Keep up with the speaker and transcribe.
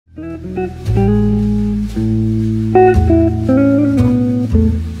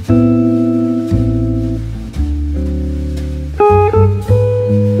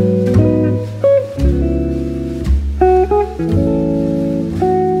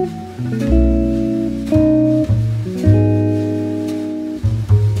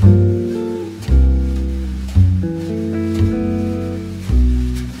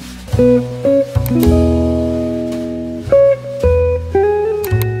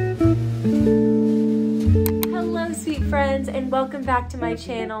And welcome back to my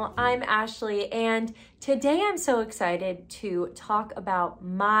channel. I'm Ashley, and today I'm so excited to talk about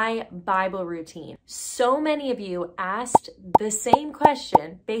my Bible routine. So many of you asked the same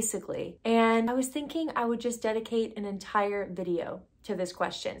question, basically, and I was thinking I would just dedicate an entire video to this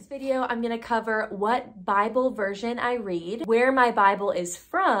question. In this video, I'm gonna cover what Bible version I read, where my Bible is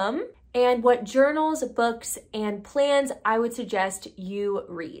from, and what journals, books, and plans I would suggest you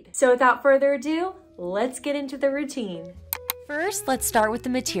read. So without further ado, let's get into the routine. First, let's start with the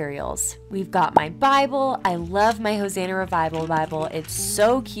materials. We've got my Bible. I love my Hosanna Revival Bible. It's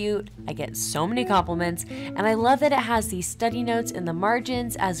so cute. I get so many compliments, and I love that it has these study notes in the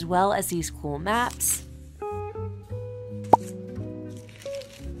margins as well as these cool maps.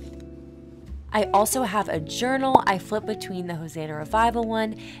 I also have a journal. I flip between the Hosanna Revival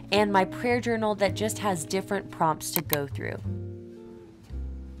one and my prayer journal that just has different prompts to go through.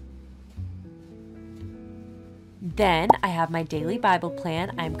 Then I have my daily Bible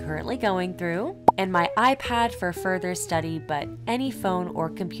plan I'm currently going through, and my iPad for further study, but any phone or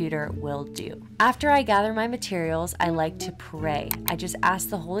computer will do. After I gather my materials, I like to pray. I just ask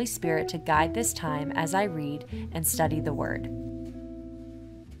the Holy Spirit to guide this time as I read and study the Word.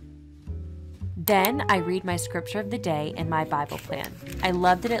 Then I read my scripture of the day in my Bible plan. I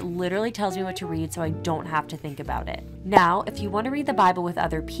love that it literally tells me what to read so I don't have to think about it. Now, if you want to read the Bible with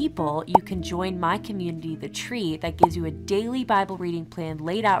other people, you can join my community, The Tree, that gives you a daily Bible reading plan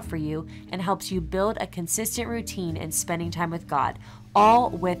laid out for you and helps you build a consistent routine in spending time with God, all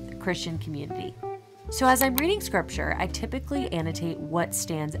with Christian community. So as I'm reading scripture, I typically annotate what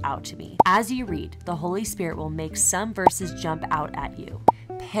stands out to me. As you read, the Holy Spirit will make some verses jump out at you.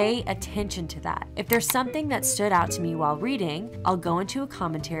 Pay attention to that. If there's something that stood out to me while reading, I'll go into a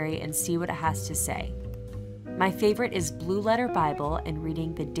commentary and see what it has to say. My favorite is Blue Letter Bible and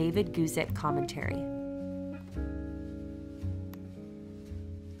reading the David Guzik commentary.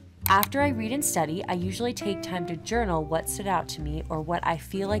 After I read and study, I usually take time to journal what stood out to me or what I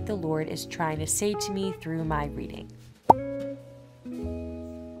feel like the Lord is trying to say to me through my reading.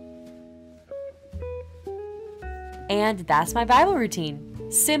 And that's my Bible routine.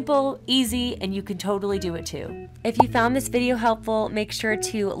 Simple, easy, and you can totally do it too. If you found this video helpful, make sure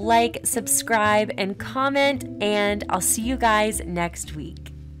to like, subscribe, and comment, and I'll see you guys next week.